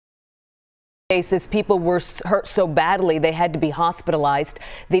Cases, people were hurt so badly they had to be hospitalized.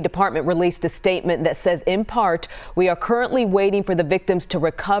 The department released a statement that says, in part, we are currently waiting for the victims to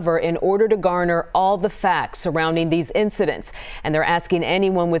recover in order to garner all the facts surrounding these incidents. And they're asking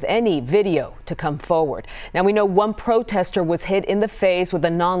anyone with any video to come forward. Now, we know one protester was hit in the face with a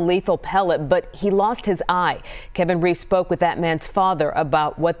non-lethal pellet, but he lost his eye. Kevin Reese spoke with that man's father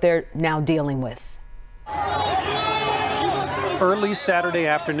about what they're now dealing with. Early Saturday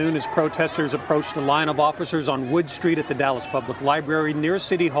afternoon, as protesters approached a line of officers on Wood Street at the Dallas Public Library near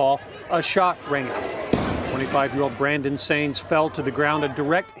City Hall, a shot rang out. 25-year-old Brandon Saines fell to the ground, a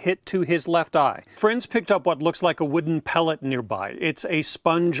direct hit to his left eye. Friends picked up what looks like a wooden pellet nearby. It's a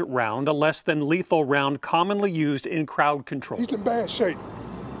sponge round, a less than lethal round commonly used in crowd control. He's in bad shape.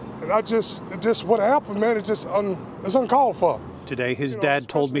 And what happened, man, it's uncalled for. Today, his dad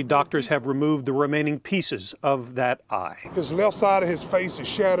told me doctors have removed the remaining pieces of that eye. His left side of his face is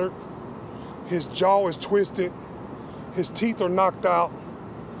shattered. His jaw is twisted. His teeth are knocked out.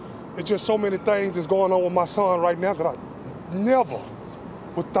 It's just so many things that's going on with my son right now that I never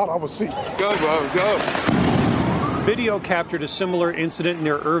thought I would see. Go, bro, go. Video captured a similar incident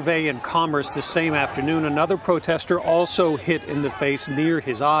near Irvay and Commerce the same afternoon. Another protester also hit in the face near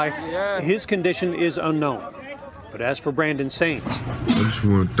his eye. His condition is unknown. But as for Brandon Saines, I just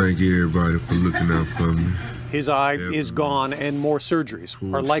want to thank everybody for looking out for me. His eye is gone and more surgeries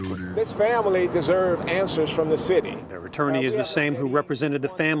are likely. This family deserves answers from the city. Their attorney is the same who represented the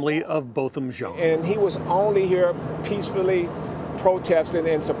family of Botham Jean. And he was only here peacefully protesting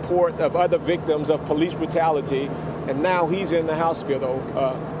in support of other victims of police brutality. And now he's in the hospital,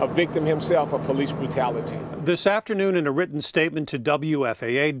 a victim himself of police brutality. This afternoon, in a written statement to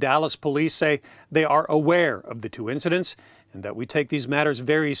WFAA, Dallas police say they are aware of the two incidents and that we take these matters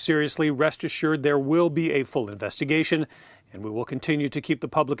very seriously. Rest assured there will be a full investigation, and we will continue to keep the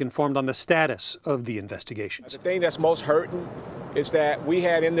public informed on the status of the investigations. The thing that's most hurting is that we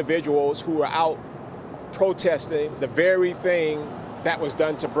had individuals who were out protesting the very thing that was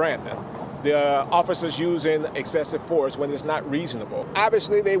done to Brandon. The officers using excessive force when it's not reasonable.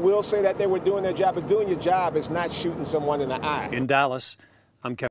 Obviously, they will say that they were doing their job, but doing your job is not shooting someone in the eye. In Dallas, I'm Kevin.